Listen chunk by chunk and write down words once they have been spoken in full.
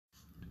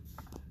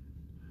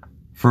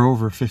For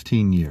over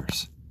 15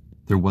 years,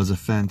 there was a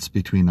fence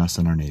between us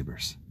and our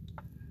neighbors.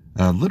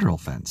 A literal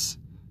fence,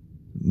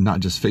 not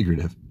just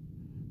figurative.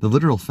 The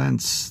literal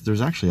fence, there's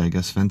actually, I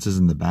guess, fences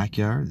in the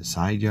backyard, the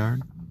side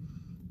yard.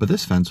 But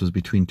this fence was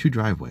between two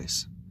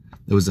driveways.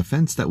 It was a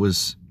fence that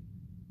was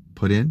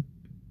put in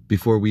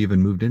before we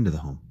even moved into the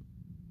home.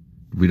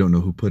 We don't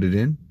know who put it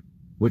in,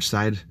 which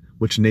side,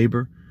 which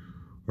neighbor,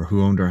 or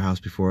who owned our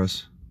house before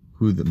us,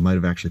 who that might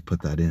have actually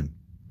put that in.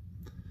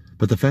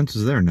 But the fence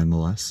was there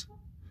nonetheless.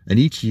 And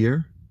each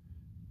year,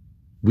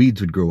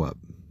 weeds would grow up.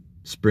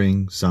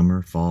 Spring,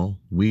 summer, fall,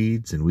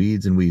 weeds and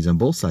weeds and weeds on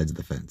both sides of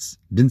the fence.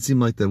 It didn't seem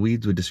like the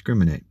weeds would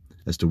discriminate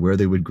as to where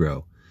they would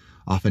grow.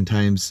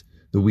 Oftentimes,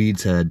 the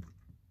weeds had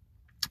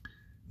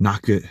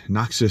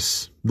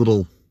noxious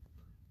little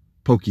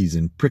pokies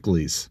and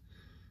pricklies,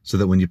 so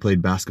that when you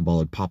played basketball,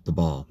 it'd pop the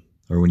ball.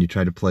 Or when you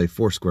tried to play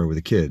foursquare with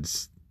the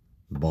kids,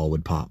 the ball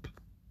would pop.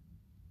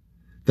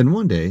 Then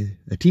one day,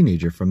 a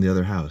teenager from the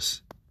other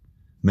house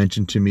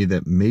mentioned to me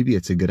that maybe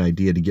it's a good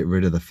idea to get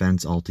rid of the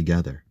fence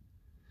altogether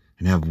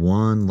and have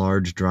one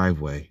large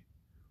driveway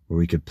where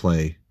we could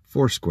play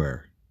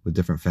foursquare with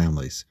different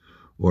families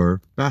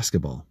or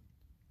basketball.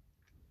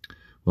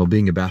 Well,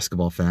 being a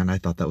basketball fan, I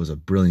thought that was a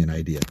brilliant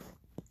idea.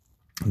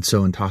 And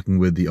so in talking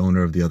with the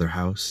owner of the other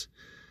house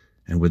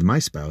and with my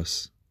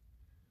spouse,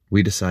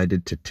 we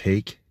decided to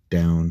take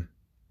down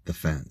the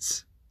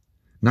fence.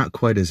 Not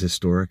quite as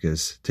historic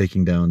as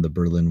taking down the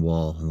Berlin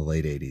Wall in the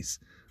late 80s,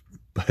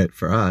 but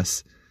for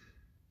us,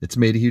 it's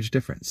made a huge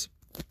difference.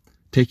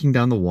 Taking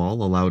down the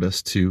wall allowed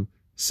us to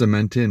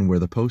cement in where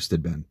the post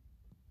had been,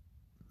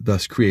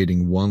 thus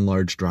creating one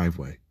large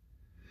driveway.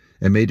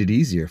 It made it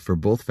easier for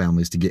both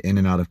families to get in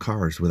and out of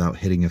cars without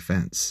hitting a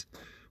fence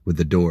with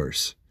the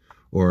doors,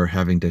 or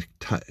having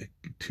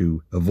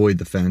to avoid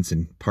the fence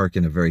and park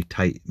in a very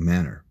tight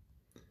manner.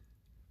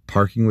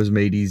 Parking was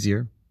made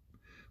easier.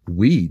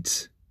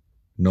 Weeds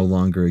no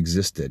longer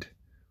existed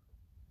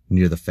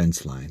near the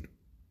fence line.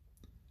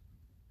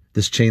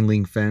 This chain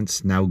link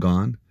fence, now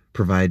gone,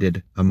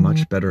 provided a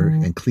much better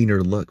and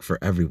cleaner look for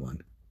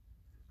everyone.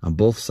 On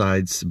both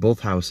sides,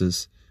 both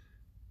houses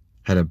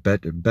had a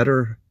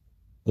better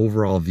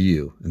overall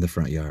view in the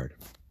front yard.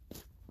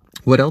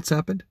 What else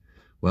happened?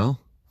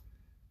 Well,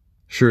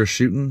 sure as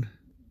shooting,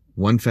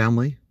 one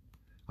family,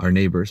 our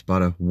neighbors,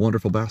 bought a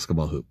wonderful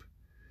basketball hoop.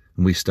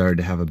 And we started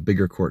to have a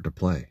bigger court to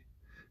play.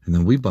 And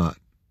then we bought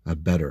a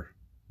better,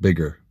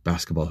 bigger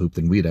basketball hoop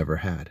than we'd ever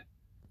had.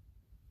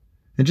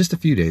 And just a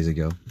few days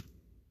ago,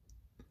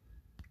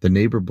 the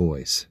neighbor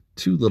boys,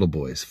 two little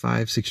boys,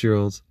 5,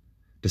 6-year-olds,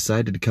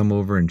 decided to come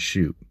over and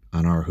shoot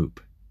on our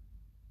hoop.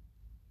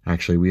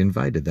 Actually, we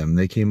invited them.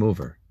 They came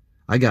over.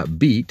 I got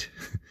beat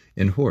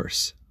in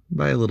horse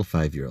by a little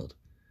 5-year-old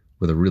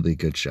with a really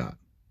good shot.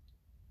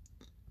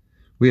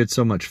 We had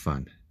so much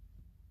fun.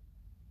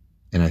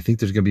 And I think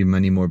there's going to be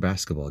many more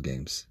basketball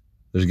games.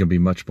 There's going to be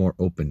much more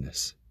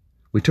openness.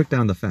 We took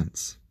down the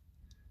fence.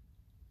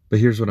 But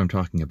here's what I'm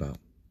talking about.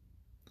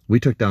 We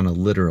took down a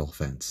literal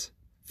fence.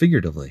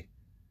 Figuratively.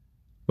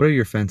 What are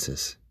your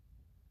fences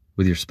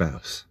with your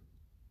spouse?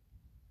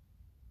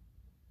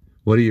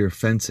 What are your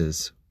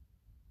fences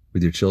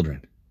with your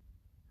children?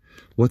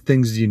 What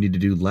things do you need to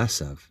do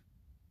less of?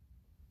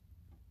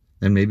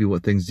 And maybe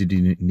what things do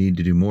you need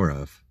to do more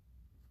of?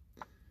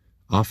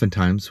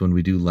 Oftentimes, when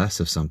we do less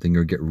of something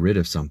or get rid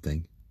of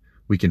something,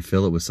 we can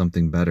fill it with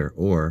something better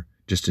or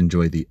just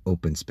enjoy the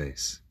open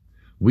space.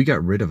 We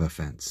got rid of a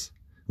fence.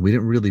 We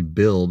didn't really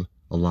build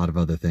a lot of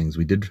other things.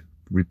 We did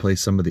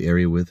replace some of the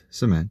area with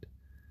cement.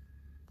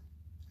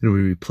 And we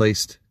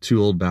replaced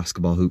 2 old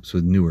basketball hoops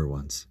with newer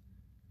ones.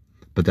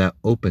 But that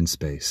open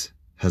space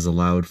has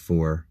allowed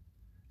for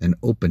an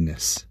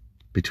openness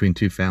between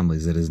 2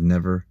 families that has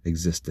never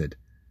existed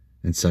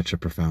in such a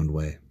profound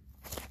way.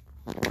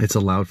 It's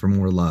allowed for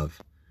more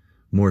love,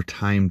 more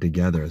time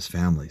together as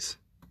families,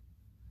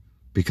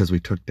 because we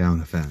took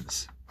down a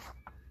fence.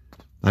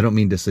 I don't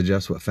mean to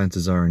suggest what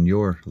fences are in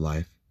your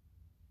life,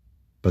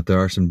 but there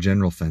are some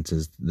general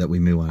fences that we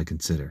may want to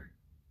consider.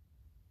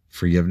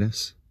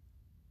 Forgiveness,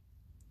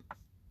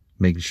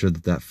 making sure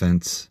that that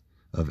fence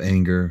of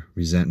anger,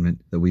 resentment,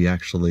 that we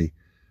actually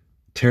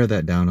tear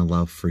that down and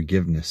allow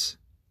forgiveness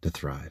to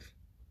thrive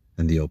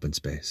in the open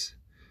space.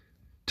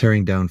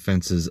 Tearing down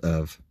fences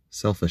of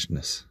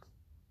selfishness,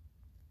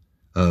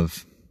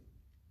 of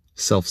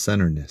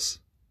self-centeredness,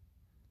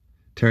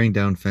 tearing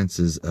down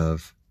fences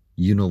of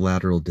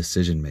unilateral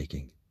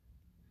decision-making,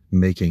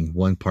 making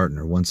one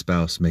partner, one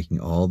spouse, making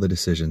all the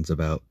decisions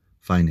about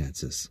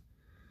finances,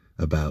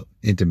 about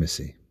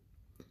intimacy,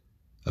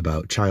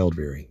 about child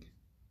rearing.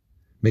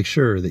 Make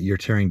sure that you're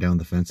tearing down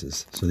the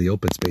fences so the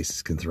open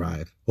spaces can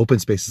thrive. Open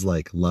spaces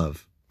like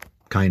love,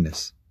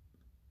 kindness,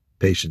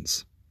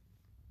 patience.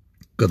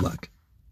 Good luck.